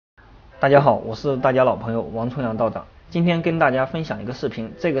大家好，我是大家老朋友王重阳道长。今天跟大家分享一个视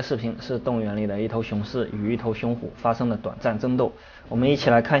频，这个视频是动物园里的一头雄狮与一头雄虎发生的短暂争斗，我们一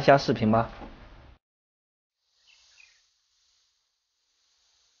起来看一下视频吧。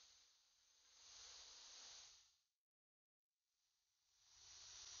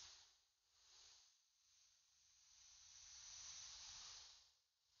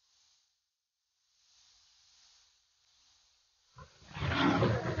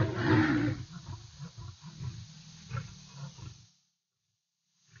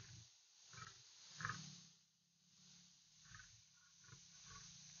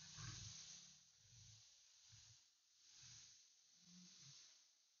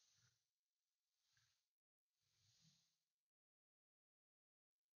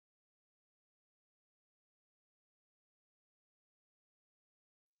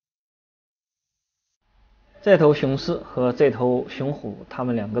这头雄狮和这头雄虎，它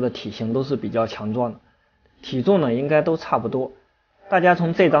们两个的体型都是比较强壮的，体重呢应该都差不多。大家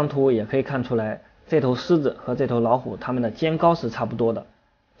从这张图也可以看出来，这头狮子和这头老虎它们的肩高是差不多的。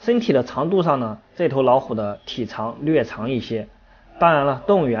身体的长度上呢，这头老虎的体长略长一些。当然了，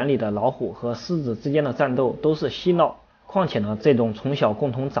动物园里的老虎和狮子之间的战斗都是嬉闹，况且呢，这种从小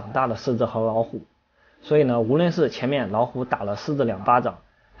共同长大的狮子和老虎，所以呢，无论是前面老虎打了狮子2巴掌，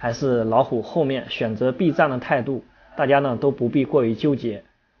还是老虎后面选择避战的态度，大家呢都不必过于纠结。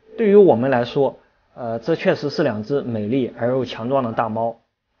对于我们来说，这确实是2只美丽而又强壮的大猫。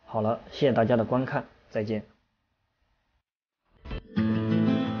好了，谢谢大家的观看，再见。